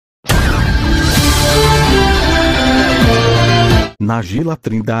Najila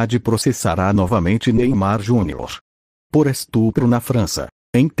Trindade processará novamente Neymar Jr. por estupro na França.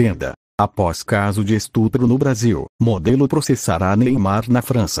 Entenda. Após caso de estupro no Brasil, modelo processará Neymar na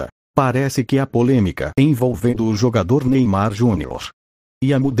França. Parece que a polêmica envolvendo o jogador Neymar Jr.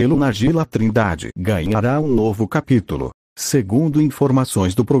 e a modelo Najila Trindade ganhará um novo capítulo. Segundo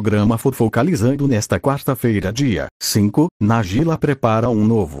informações do programa Fofocalizando nesta quarta-feira, dia 5, Najila prepara um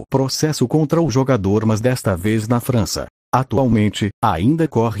novo processo contra o jogador, mas desta vez na França. Atualmente, ainda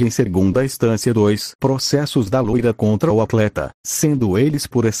corre em segunda instância 2 processos da loira contra o atleta, sendo eles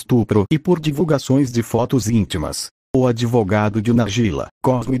por estupro e por divulgações de fotos íntimas. O advogado de Najila,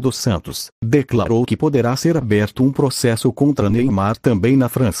 Cosme dos Santos, declarou que poderá ser aberto um processo contra Neymar também na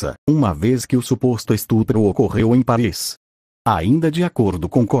França, uma vez que o suposto estupro ocorreu em Paris. Ainda de acordo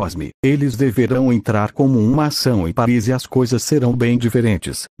com Cosme, eles deverão entrar como uma ação em Paris e as coisas serão bem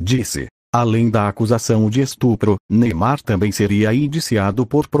diferentes, disse. Além da acusação de estupro, Neymar também seria indiciado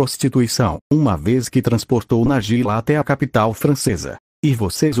por prostituição, uma vez que transportou Najila até a capital francesa. E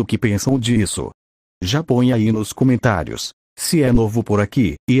vocês o que pensam disso? Já põe aí nos comentários. Se é novo por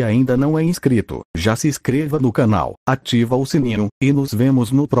aqui, e ainda não é inscrito, já se inscreva no canal, ativa o sininho, e nos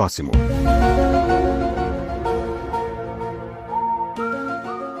vemos no próximo.